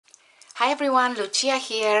Hi everyone, Lucia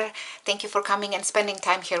here. Thank you for coming and spending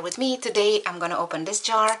time here with me. Today I'm going to open this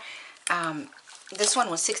jar. This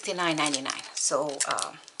one was $69.99, so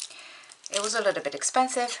it was a little bit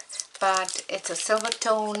expensive, but it's a silver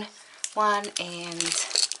tone one, and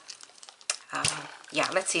yeah,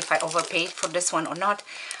 let's see if I overpaid for this one or not.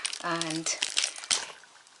 And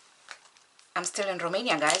I'm still in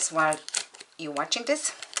Romania, guys, while you're watching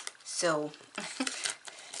this, so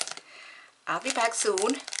I'll be back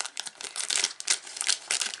soon.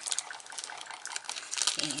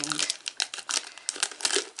 And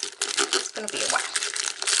it's gonna be a while.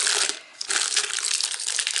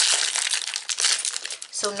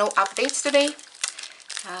 So no updates today.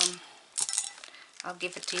 I'll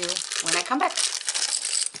give it to you when I come back.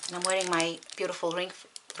 And I'm wearing my beautiful ring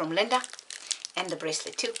from Linda and the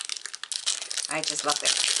bracelet too. I just love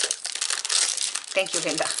them. Thank you,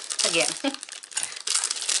 Linda, again.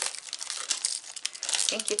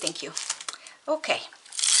 Thank you. Okay.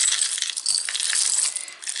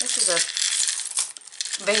 This is a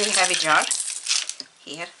very heavy jar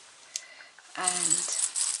here, and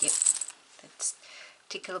yep, let's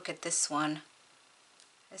take a look at this one.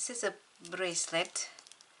 This is a bracelet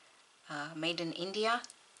made in India.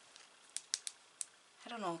 I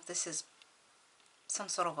don't know if this is some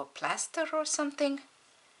sort of a plaster or something.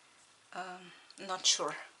 Not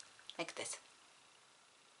sure. Like this,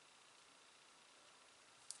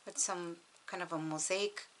 with some kind of a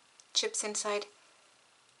mosaic chips inside.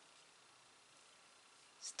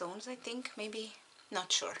 Stones, I think, maybe,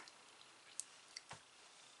 not sure,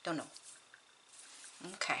 don't know.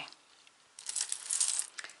 Okay,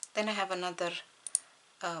 then I have another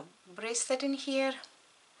bracelet in here.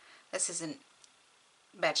 This is in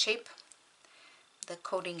bad shape. The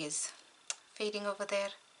coating is fading over there,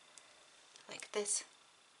 like this.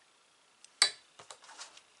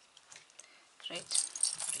 Right.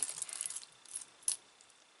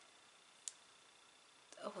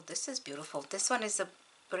 Oh, this is beautiful. This one is a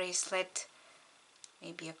bracelet,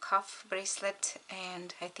 maybe a cuff bracelet,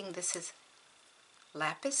 and I think this is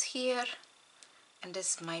lapis here, and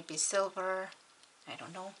this might be silver. I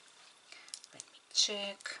don't know. Let me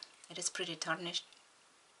check. It is pretty tarnished.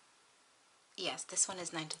 Yes, this one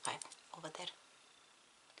is 9 to 5 over there,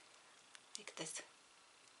 like this.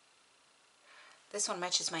 This one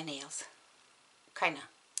matches my nails, kinda.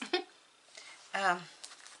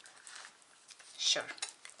 Sure.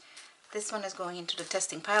 This one is going into the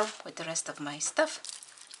testing pile with the rest of my stuff,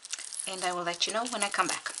 and I will let you know when I come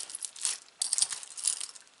back.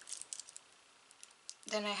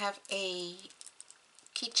 Then I have a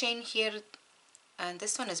keychain here, and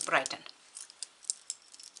this one is Brighton.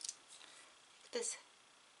 This.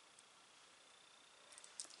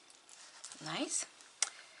 Nice.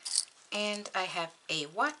 And I have a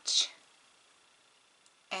watch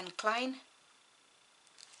and Klein.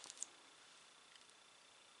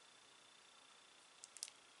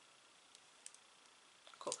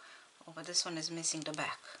 Cool. Oh, but this one is missing the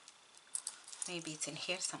back. Maybe it's in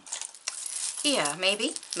here somewhere. Yeah,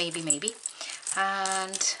 maybe.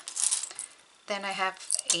 And then I have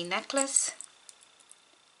a necklace.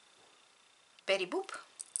 Betty Boop.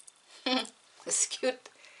 This is cute.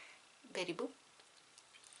 Betty Boop.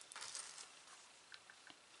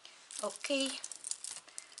 Okay.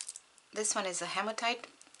 This one is a hematite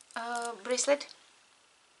bracelet.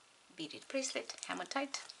 Beaded bracelet,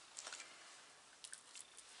 hematite.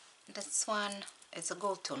 This one is a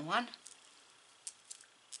gold tone one.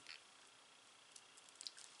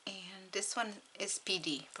 And this one is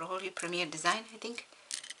PD, probably Premier Design, I think.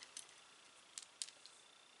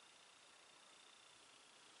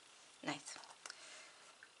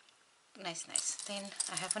 Nice. Then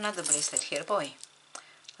I have another bracelet here. Boy,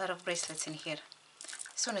 a lot of bracelets in here.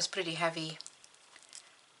 This one is pretty heavy.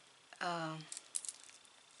 Let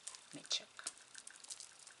me check.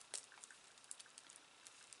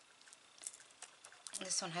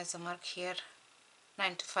 This one has a mark here,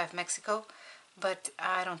 9 to 5 Mexico, but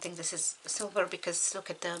I don't think this is silver because look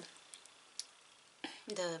at the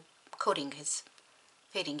coating is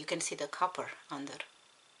fading. You can see the copper under.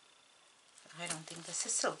 I don't think this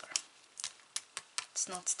is silver. It's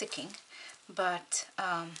not sticking, but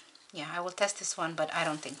yeah, I will test this one, but I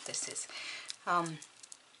don't think this is.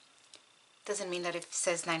 Doesn't mean that if it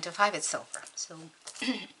says 9 to 5 it's silver, so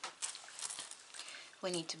we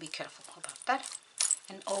need to be careful about that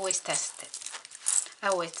and always test it. I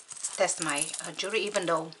always test my jewelry, even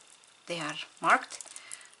though they are marked.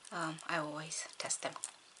 I always test them.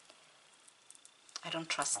 I don't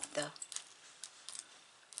trust the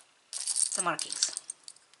markings.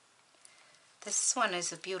 This one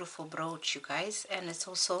is a beautiful brooch, you guys, and it's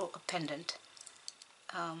also a pendant.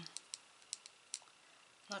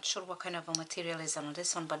 Not sure what kind of a material is on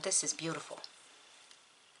this one, but this is beautiful.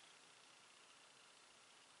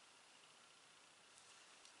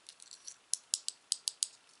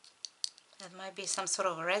 That might be some sort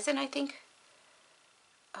of a resin, I think.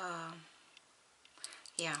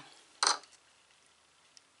 Yeah.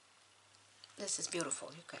 This is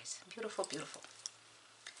beautiful, you guys. Beautiful, beautiful.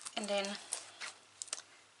 And then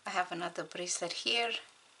I have another bracelet here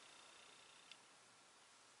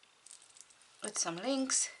with some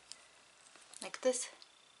links like this.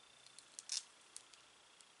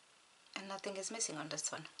 And nothing is missing on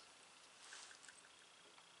this one.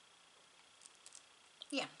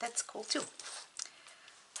 Yeah, that's cool too.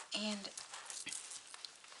 And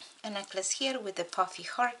a necklace here with a puffy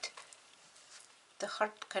heart. The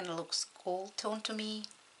heart kind of looks gold tone to me.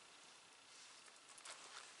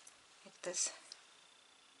 Like this.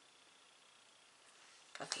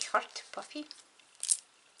 Puffy heart, puffy.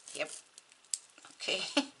 Yep. Okay.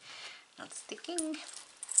 Not sticking.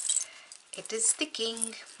 It is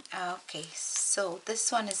sticking. Okay, so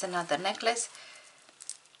this one is another necklace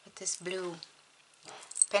with this blue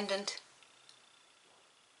pendant.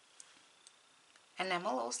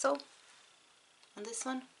 Enamel also on this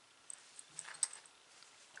one.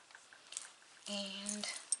 And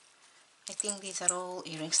I think these are all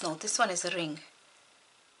earrings. No, this one is a ring.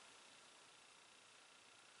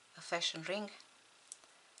 A fashion ring.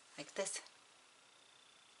 Like this.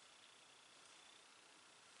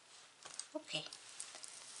 Okay.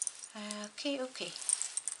 Okay.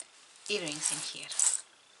 Earrings in here.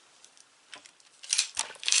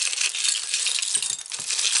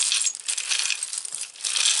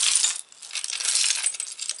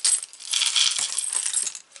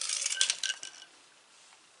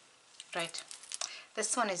 Right.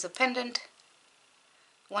 This one is a pendant.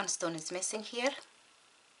 One stone is missing here.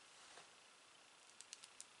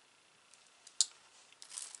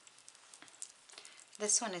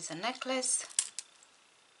 This one is a necklace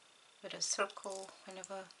with a circle, kind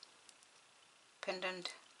of a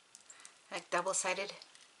pendant, like double-sided,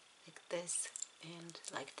 like this and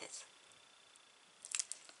like this.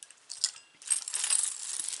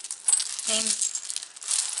 Then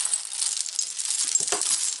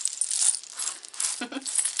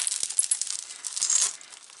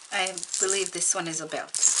I believe this one is a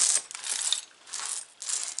belt.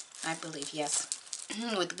 I believe, yes.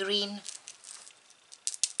 With green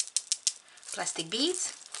plastic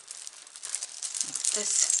beads. Like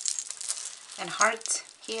this. And hearts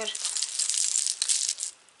here.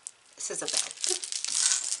 This is a belt.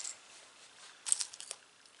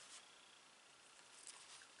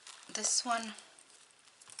 This one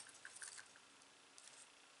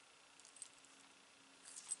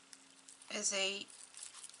is a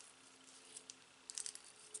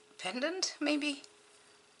pendant, maybe.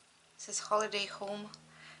 This is holiday home,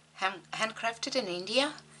 handcrafted in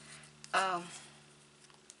India,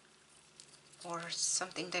 or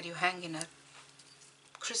something that you hang in a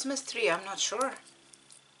Christmas tree. I'm not sure.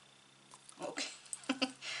 Okay.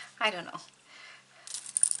 I don't know.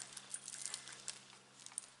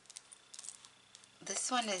 This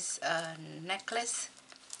one is a necklace,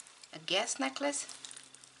 a gas necklace,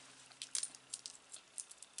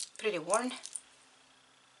 pretty worn.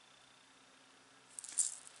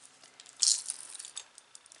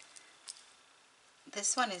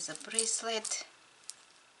 This one is a bracelet.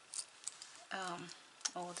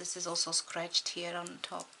 Oh, this is also scratched here on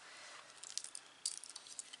top.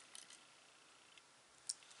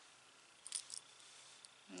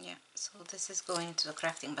 Yeah, so this is going into the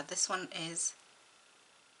crafting, but this one is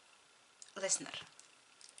listener.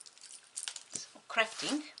 So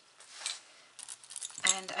crafting.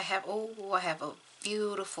 And I have a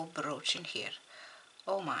beautiful brooch in here.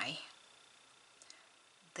 Oh my.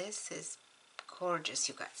 This is gorgeous,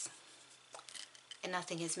 you guys. And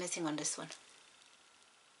nothing is missing on this one.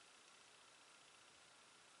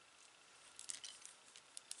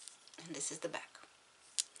 And this is the back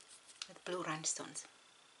with blue rhinestones.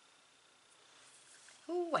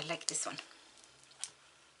 Oh, I like this one.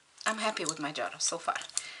 I'm happy with my jar so far.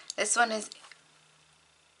 This one is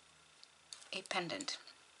a pendant.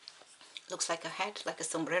 Looks like a hat, like a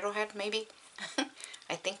sombrero hat maybe.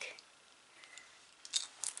 I think.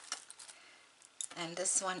 And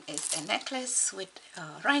this one is a necklace with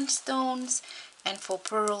rhinestones and 4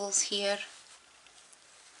 pearls here,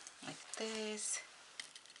 like this.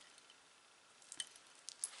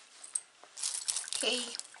 Okay,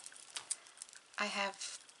 I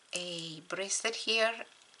have a bracelet here,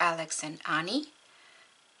 Alex and Annie,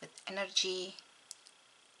 with energy,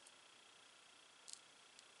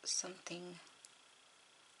 something,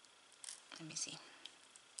 let me see,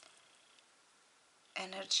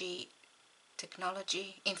 energy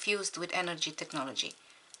technology, infused with energy technology.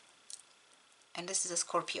 And this is a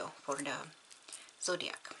Scorpio for the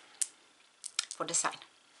zodiac, for the sign.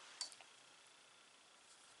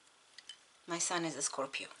 My sun is a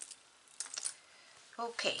Scorpio.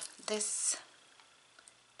 Okay,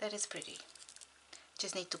 that is pretty.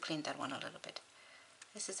 Just need to clean that one a little bit.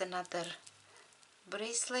 This is another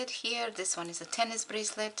bracelet here. This one is a tennis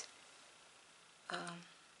bracelet.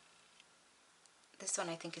 This one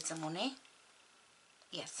I think it's a Monet.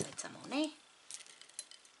 Yes, it's a Monet.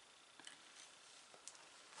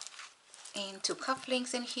 And two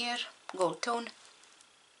cufflinks in here, gold tone.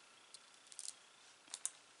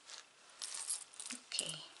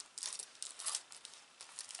 Okay.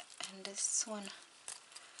 And this one,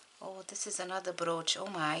 oh, this is another brooch. Oh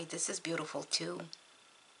my, this is beautiful too.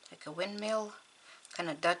 Like a windmill, kind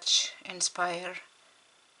of Dutch inspire,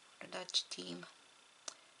 the Dutch theme.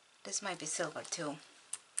 This might be silver too.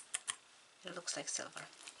 It looks like silver.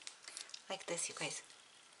 Like this, you guys.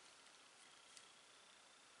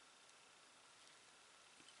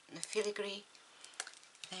 The filigree.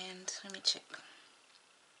 And let me check.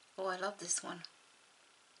 Oh, I love this one.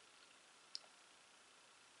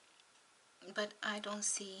 But I don't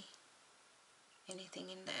see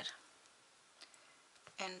anything in there.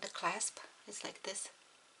 And the clasp is like this.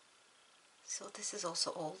 So this is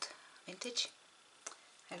also old, vintage.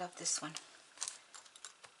 I love this one.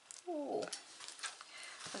 Oh,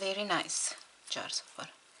 very nice jar so far.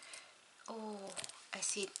 Oh, I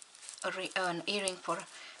see an earring for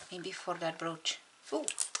maybe for that brooch. Oh,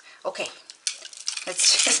 okay.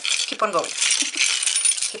 Let's just keep on going.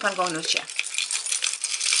 Keep on going, Lucia.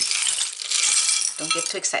 Don't get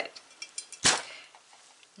too excited.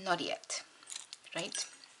 Not yet, right?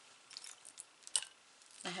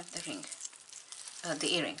 I have the ring,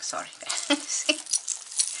 the earring. Sorry.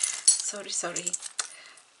 sorry.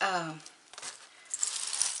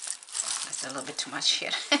 That's a little bit too much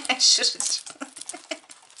here. I shouldn't.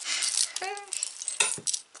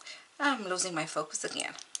 I'm losing my focus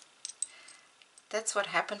again. That's what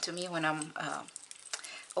happened to me when I'm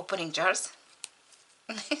opening jars.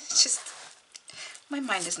 It's just, my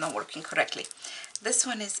mind is not working correctly. This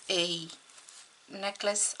one is a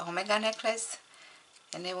necklace, Omega necklace,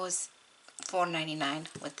 and it was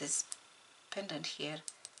 $4.99 with this pendant here.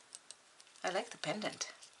 I like the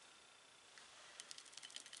pendant.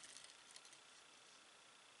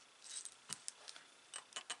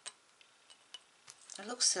 It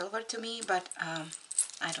looks silver to me, but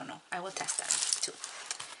I don't know. I will test that too.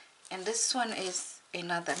 And this one is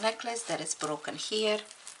another necklace that is broken here.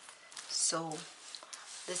 So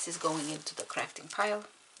this is going into the crafting pile.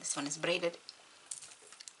 This one is braided.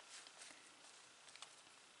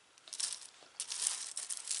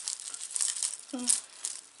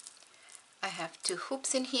 I have two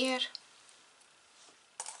hoops in here.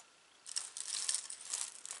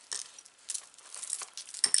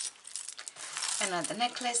 Another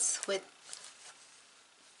necklace with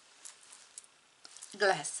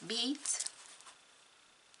glass beads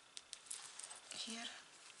here.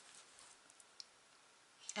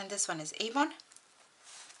 And this one is Avon.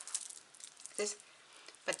 This,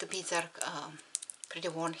 but the beads are pretty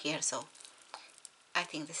worn here, so I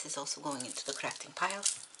think this is also going into the crafting pile.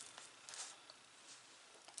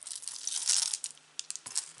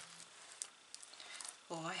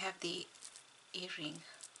 Oh, I have the earring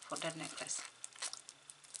for that necklace.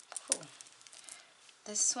 Oh,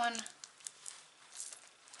 this one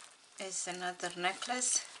is another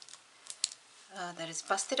necklace that is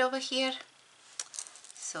busted over here.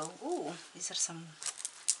 So, ooh, these are some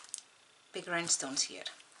big rhinestones here,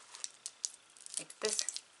 like this.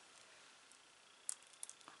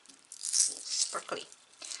 Sparkly.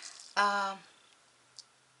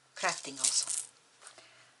 Crafting also.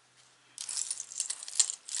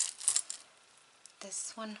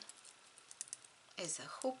 This one is a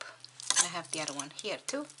hoop, and I have the other one here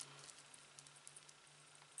too.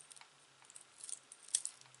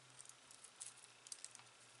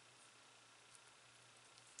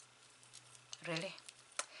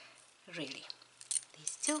 Really,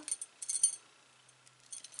 these two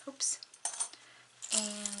hoops,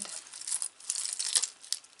 and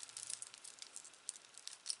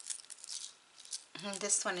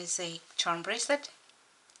this one is a charm bracelet,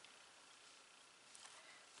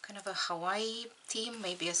 kind of a Hawaii theme,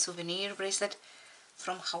 maybe a souvenir bracelet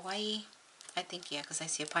from Hawaii. I think, yeah, because I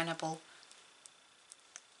see a pineapple.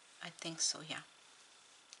 I think so, yeah.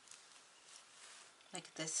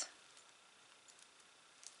 Like this.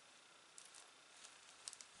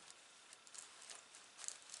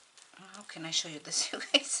 How can I show you this, you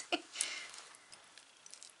guys?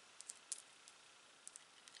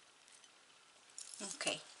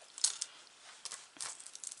 Okay.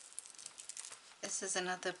 This is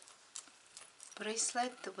another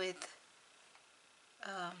bracelet with,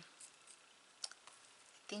 I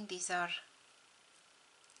think these are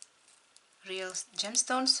real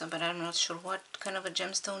gemstones, but I'm not sure what kind of a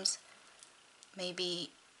gemstones.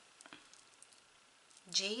 Maybe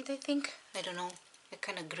jade, I think. I don't know. A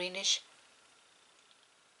kind of greenish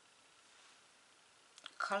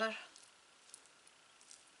color.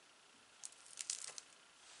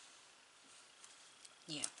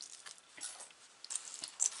 Yeah.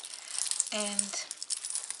 And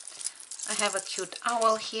I have a cute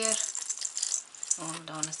owl here. Hold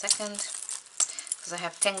on a second, because I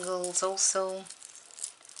have tangles also.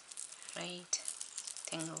 Right,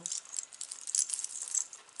 tangles.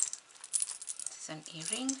 There's an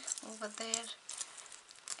earring over there,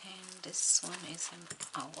 and this one is an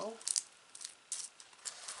owl.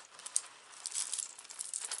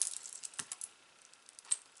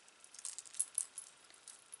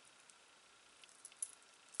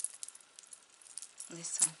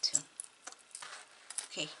 This one too.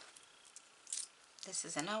 Okay, this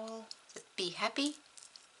is an owl. Be happy,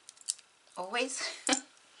 always.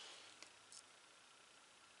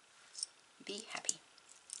 Be happy.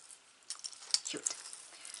 Cute.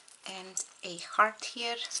 And a heart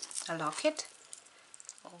here, a locket.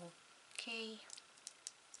 Okay,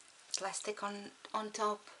 plastic on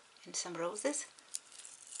top and some roses.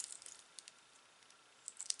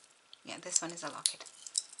 Yeah, this one is a locket.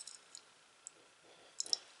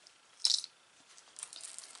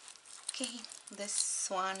 Okay, this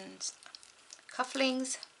one's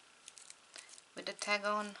cufflinks with the tag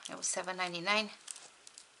on. It was $7.99.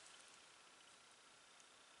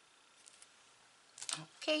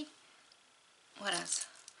 Okay, what else?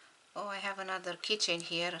 Oh, I have another keychain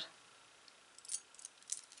here.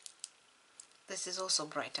 This is also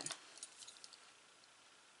Brighton.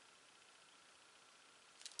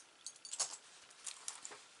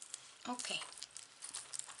 Okay,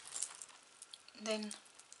 then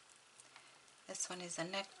this one is a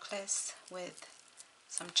necklace with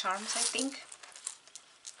some charms, I think.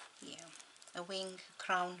 Yeah, a wing, a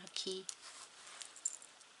crown, a key,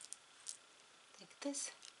 like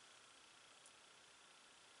this.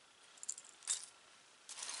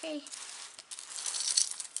 Okay,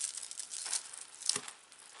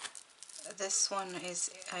 this one is,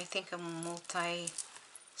 I think, a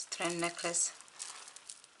multi-strand necklace.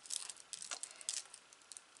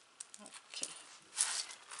 Okay,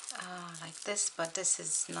 like this, but this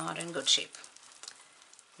is not in good shape.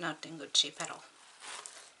 Not in good shape at all.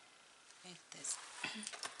 Like this.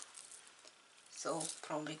 So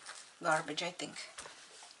probably garbage, I think.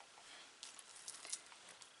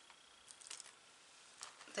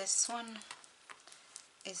 This one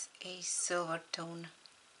is a silver tone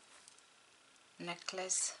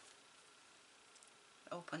necklace.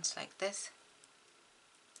 Opens like this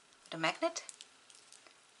with a magnet.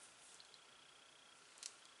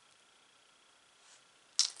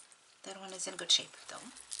 That one is in good shape though.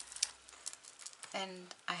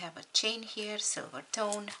 And I have a chain here, silver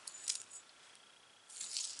tone.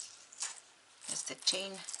 Just the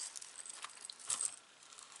chain.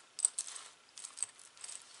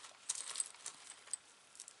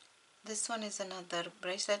 This one is another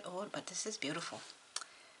bracelet. Oh, but this is beautiful.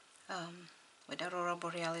 With Aurora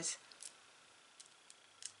Borealis.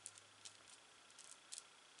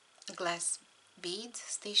 Glass beads,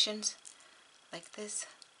 stations, like this.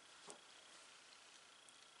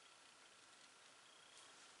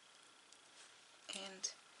 And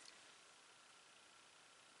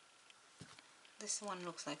this one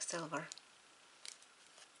looks like silver.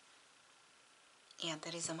 Yeah,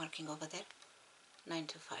 there is a marking over there.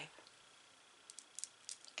 925.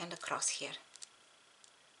 And a cross here.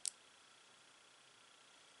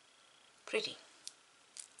 Pretty.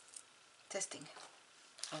 Testing.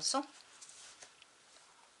 Also,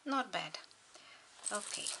 not bad.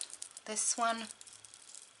 Okay, this one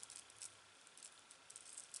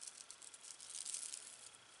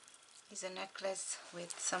is a necklace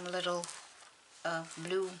with some little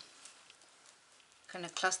blue kind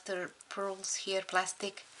of cluster pearls here,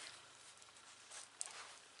 plastic,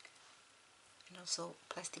 and also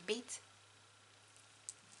plastic beads.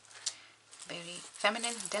 Very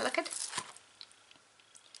feminine, delicate.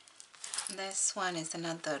 This one is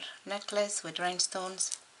another necklace with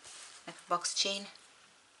rhinestones, like a box chain.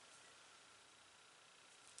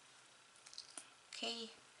 Okay,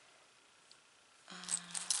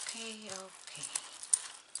 okay.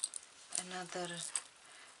 Another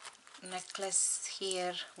necklace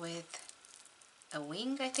here with a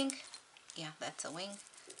wing, I think. Yeah, that's a wing.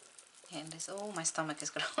 And this, oh, my stomach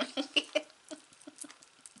is growing.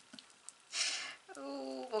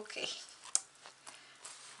 Oh, okay.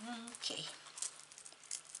 Okay.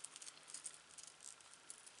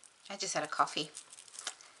 I just had a coffee.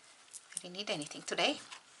 I didn't need anything today.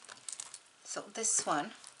 So this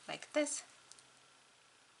one, like this,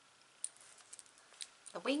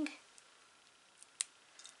 the wing,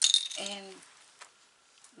 and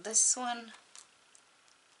this one,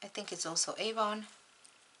 I think it's also Avon,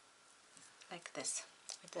 like this,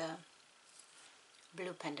 with the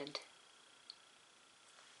blue pendant.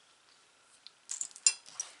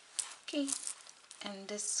 Okay, and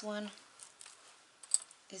this one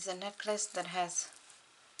is a necklace that has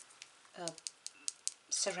a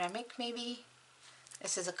ceramic, maybe.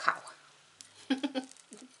 This is a cow.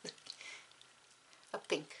 A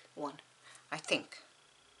pink one, I think.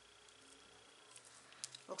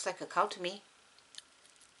 Looks like a cow to me.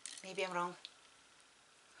 Maybe I'm wrong.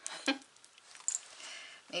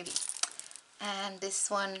 Maybe. And this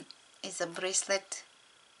one is a bracelet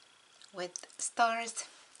with stars,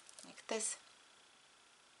 like this.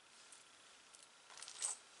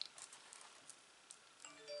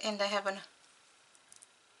 And I have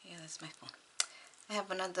yeah, that's my phone. I have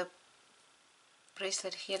another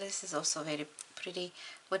bracelet here. This is also very pretty,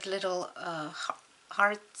 with little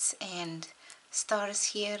hearts and stars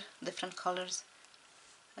here, different colors.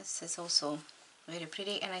 This is also very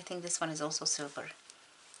pretty, and I think this one is also silver.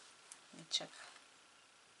 Let me check.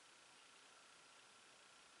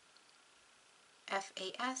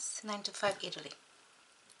 FAS 925 Italy.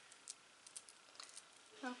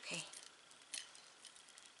 Okay.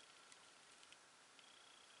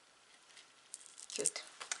 Cute.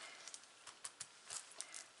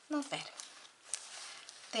 Not bad.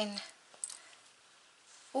 Then,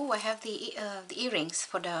 oh, I have the earrings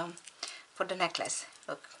for the necklace.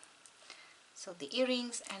 Look. So the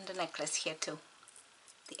earrings and the necklace here too.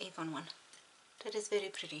 The Avon one. That is very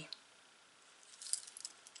pretty.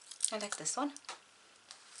 I like this one.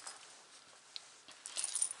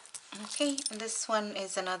 Okay, and this one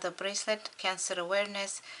is another bracelet, cancer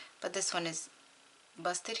awareness, but this one is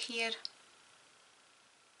busted here.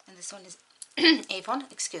 And this one is Avon,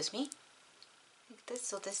 excuse me. Like this,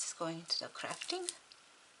 so this is going into the crafting.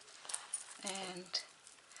 And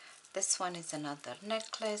this one is another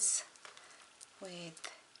necklace with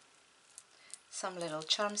some little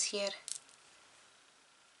charms here.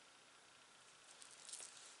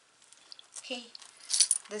 Okay,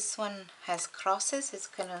 this one has crosses. It's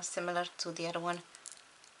kind of similar to the other one,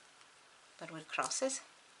 but with crosses.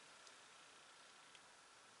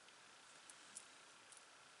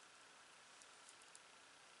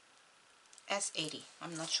 S80.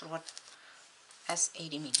 I'm not sure what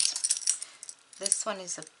S80 means. This one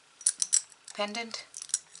is a pendant,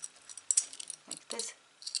 like this.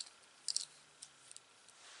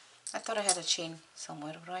 I thought I had a chain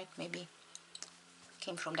somewhere, right? Maybe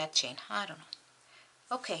came from that chain. I don't know.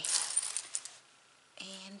 Okay.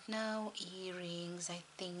 And now earrings, I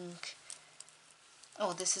think.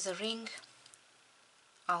 Oh, this is a ring.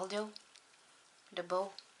 Aldo. The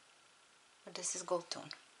bow. But this is gold tone.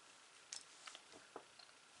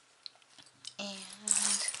 And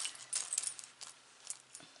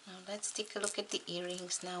now let's take a look at the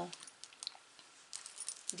earrings now.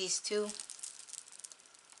 These two.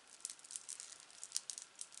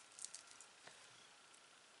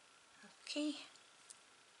 Okay.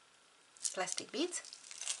 Plastic beads.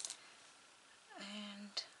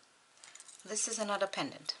 And this is another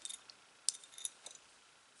pendant.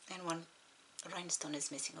 And one rhinestone is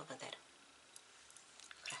missing over there.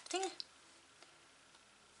 Crafting.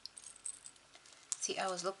 See, I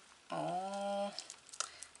was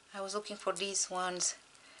looking for these ones,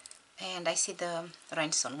 and I see the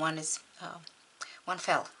rhinestone. One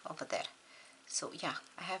fell over there. So yeah,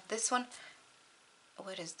 I have this one.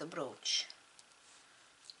 Where is the brooch?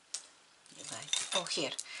 You guys. Oh,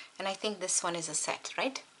 here. And I think this one is a set,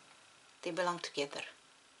 right? They belong together.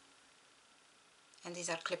 And these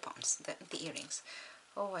are clip-ons, the earrings.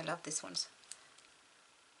 Oh, I love these ones.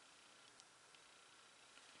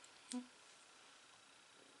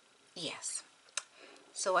 Yes.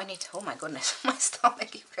 So I need, oh my goodness, my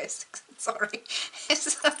stomach, you guys, sorry.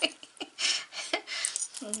 Sorry.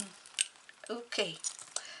 Okay.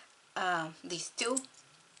 These two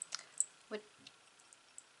with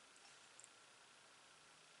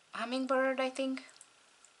hummingbird, I think.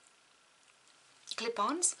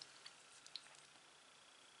 Clip-ons.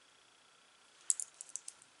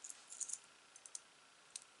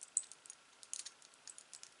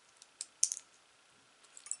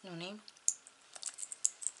 No name.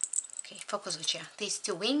 Okay, focus with you. These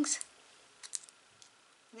two wings.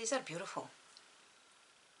 These are beautiful.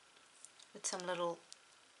 With some little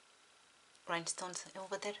rhinestones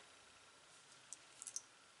over there.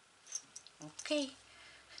 Okay,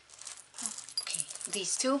 okay,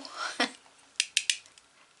 these two.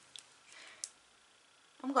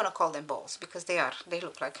 I'm gonna call them balls because they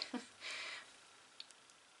look like,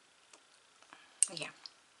 yeah,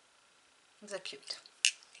 they're cute.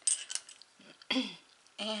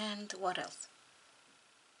 And what else?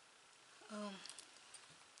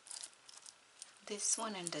 This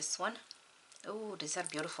one and this one. Oh, these are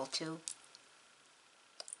beautiful too.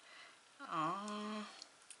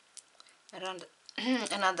 Around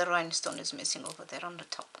another rhinestone is missing over there on the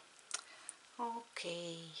top.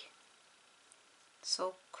 Okay,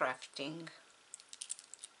 so crafting.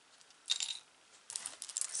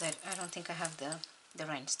 I don't think I have the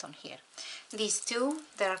rhinestone here. These two,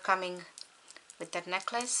 they are coming with that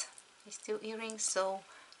necklace, these two earrings, so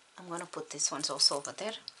I'm gonna put these ones also over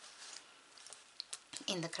there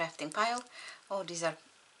in the crafting pile. Oh, these are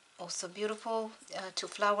also beautiful, two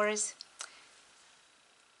flowers.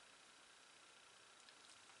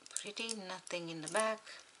 Pretty, nothing in the back.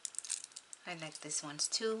 I like these ones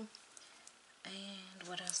too. And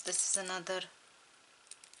what else? This is another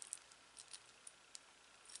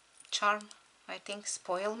charm, I think,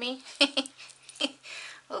 spoil me.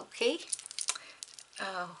 Okay.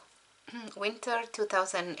 Winter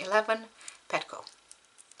 2011 Petco.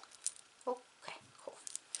 Okay, cool.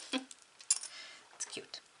 It's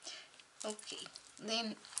cute. Okay,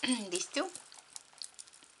 then these two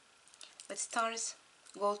with stars,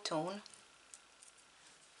 gold tone.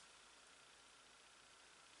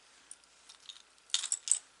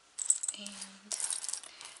 And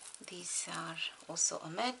these are also a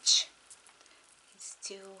match. It's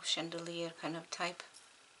two chandelier kind of type.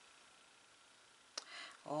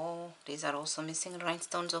 Oh, these are also missing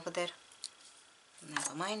rhinestones over there.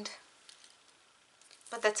 Never mind.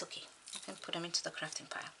 But that's okay. I can put them into the crafting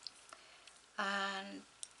pile. And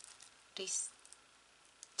these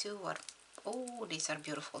two are, oh, these are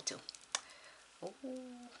beautiful too. Oh,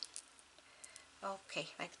 okay,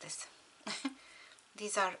 like this.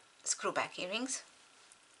 These are screw back earrings.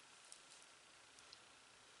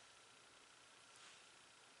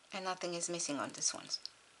 And nothing is missing on these ones.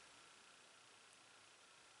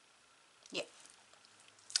 Yeah,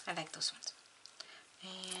 I like those ones.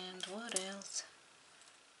 And what else?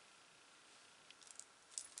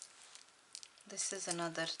 This is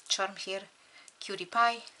another charm here, cutie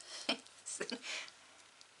pie.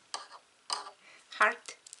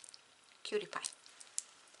 Heart, cutie pie.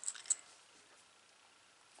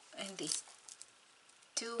 And these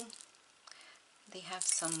two, they have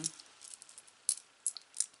some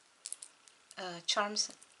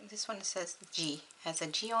charms. This one says G, has a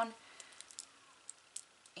G on,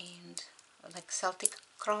 and like Celtic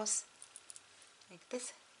cross, like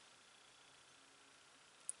this.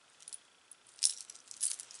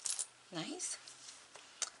 Nice.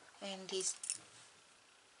 And these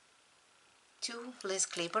two Liz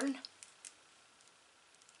Claiborne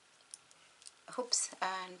hoops,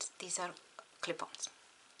 and these are clip-ons.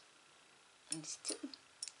 These two.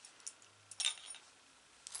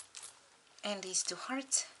 And these two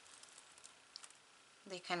hearts,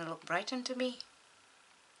 they kind of look brightened to me,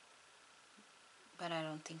 but I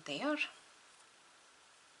don't think they are.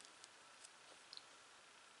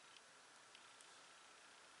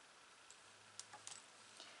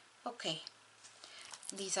 Okay,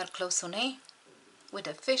 these are cloisonné with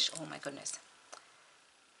a fish. Oh my goodness.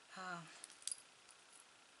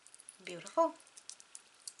 Beautiful.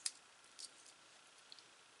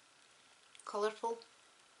 Colorful.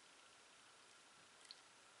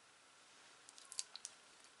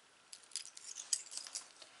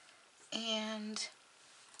 And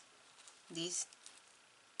these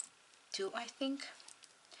two, I think.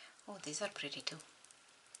 Oh, these are pretty too.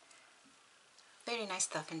 Very nice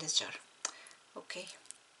stuff in this jar. Okay,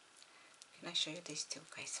 can I show you these two,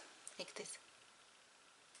 guys? Like this.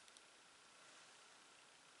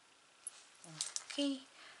 Okay,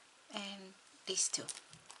 and these two.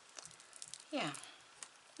 Yeah,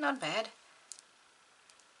 not bad.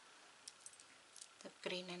 The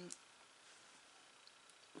green and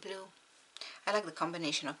blue. I like the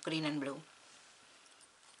combination of green and blue.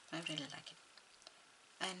 I really like it.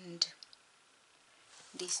 And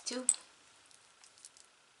these two.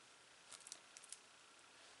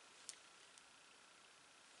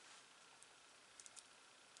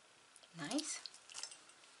 Nice.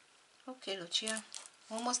 Okay, Lucia,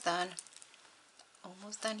 almost done.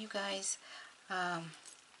 Almost done, you guys.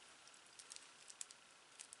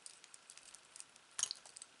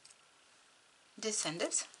 This and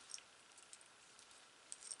this.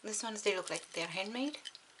 This ones, they look like they're handmade.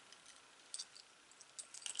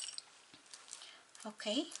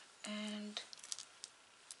 Okay, and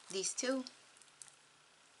these two,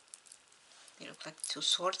 they look like two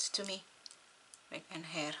swords to me, right? And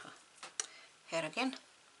hair again,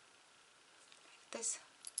 like this.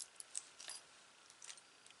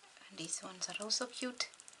 And these ones are also cute,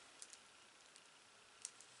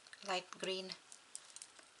 light green,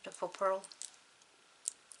 beautiful pearl.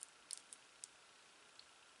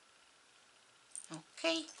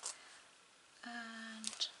 Okay,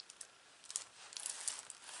 and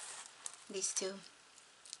these two,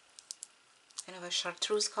 kind of a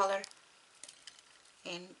chartreuse color,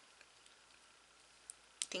 and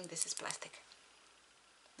I think this is plastic,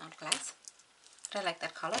 not glass. But I like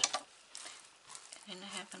that color. And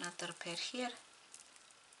I have another pair here.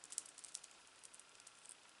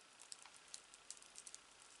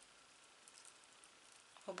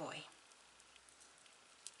 Oh boy,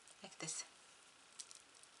 like this.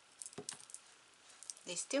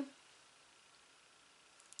 These two,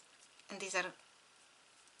 and these are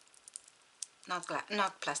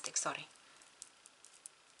not plastic. Sorry.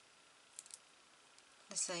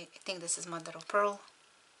 This I think this is mother of pearl,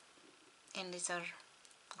 and these are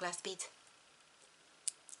glass beads,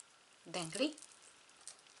 dangly,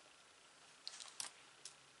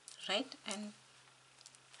 right? And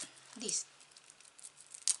these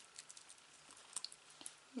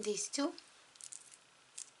two.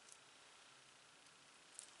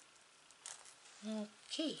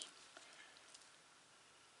 Okay.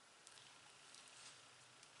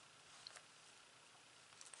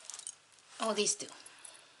 Oh, these two.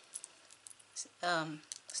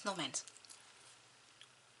 Snowmans.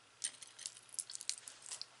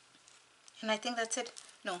 And I think that's it.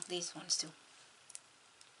 No, these ones too.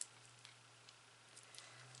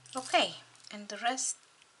 Okay, and the rest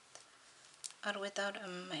are without a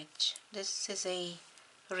match. This is a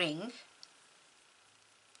ring,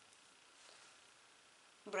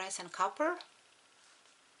 brass and copper,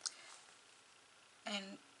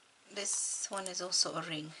 and this one is also a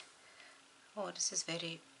ring. Oh, this is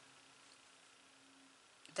very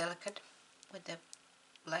delicate with the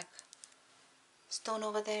black stone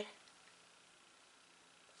over there.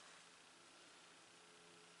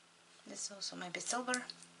 This also might be silver.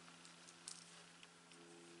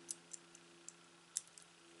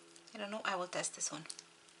 I don't know. I will test this one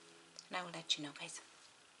and I will let you know, guys.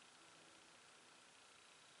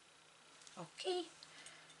 Okay,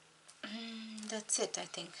 that's it. I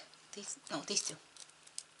think these two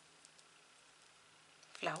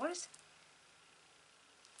flowers.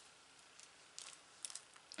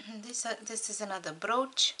 This is another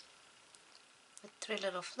brooch with 3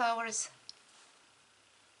 little flowers,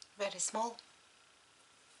 very small.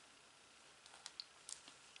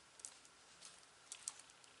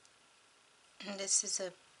 And this is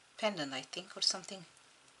a pendant, I think, or something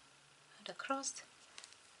at the cross.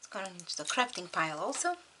 It's going into the crafting pile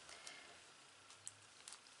also.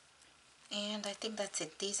 And I think that's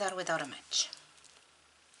it. These are without a match.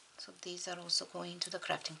 So these are also going to the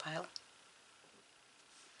crafting pile.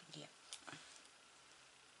 Yeah.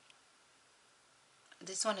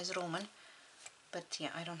 This one is Roman, but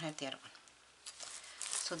yeah, I don't have the other one.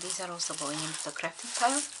 So these are also going into the crafting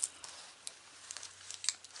pile.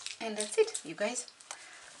 And that's it, you guys.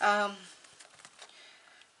 Let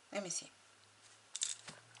me see.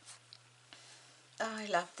 I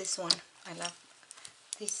love this one. I love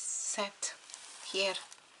this set here.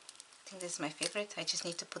 I think this is my favorite. I just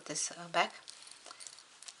need to put this back.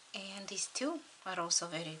 And these two are also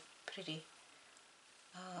very pretty.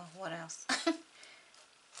 What else? I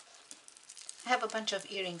have a bunch of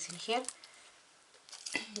earrings in here.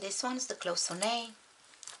 This one's the close sonnet.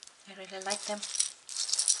 I really like them.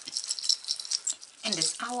 And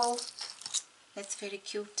this owl, that's very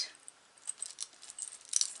cute.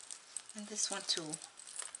 And this one too.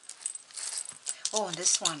 Oh, and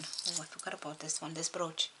this one. Oh, I forgot about this one. This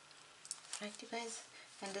brooch. Right, you guys?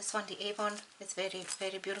 And this one, the Avon, is very,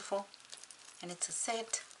 very beautiful. And it's a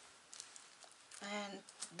set. And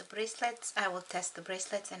the bracelets, I will test the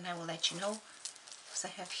bracelets and I will let you know. Because I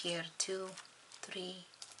have here 2, 3,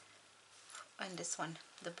 and this one,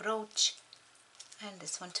 the brooch, and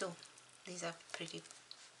this one too. These are pretty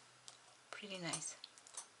nice.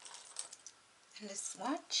 And this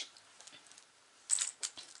watch.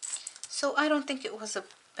 So I don't think it was a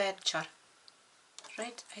bad jar,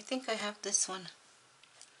 right? I think I have this one.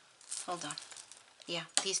 Hold on. Yeah,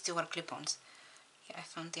 these two are clip-ons. Yeah, I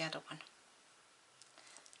found the other one.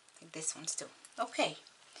 I think this one's too. Okay.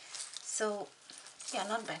 So, yeah,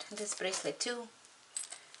 not bad. This bracelet too.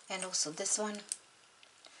 And also this one.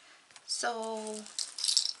 So,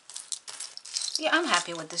 yeah, I'm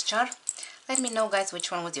happy with this jar. Let me know, guys,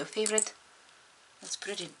 which one was your favorite. It's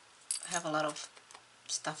pretty, I have a lot of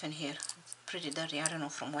stuff in here. It's pretty dirty, I don't know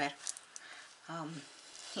from where.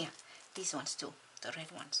 Yeah, these ones too, the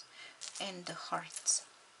red ones. And the hearts.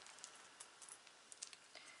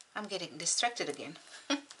 I'm getting distracted again.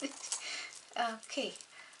 Okay.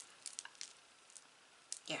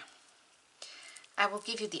 Yeah. I will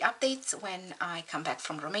give you the updates when I come back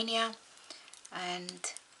from Romania.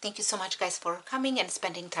 And thank you so much, guys, for coming and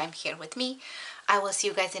spending time here with me. I will see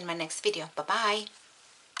you guys in my next video. Bye-bye.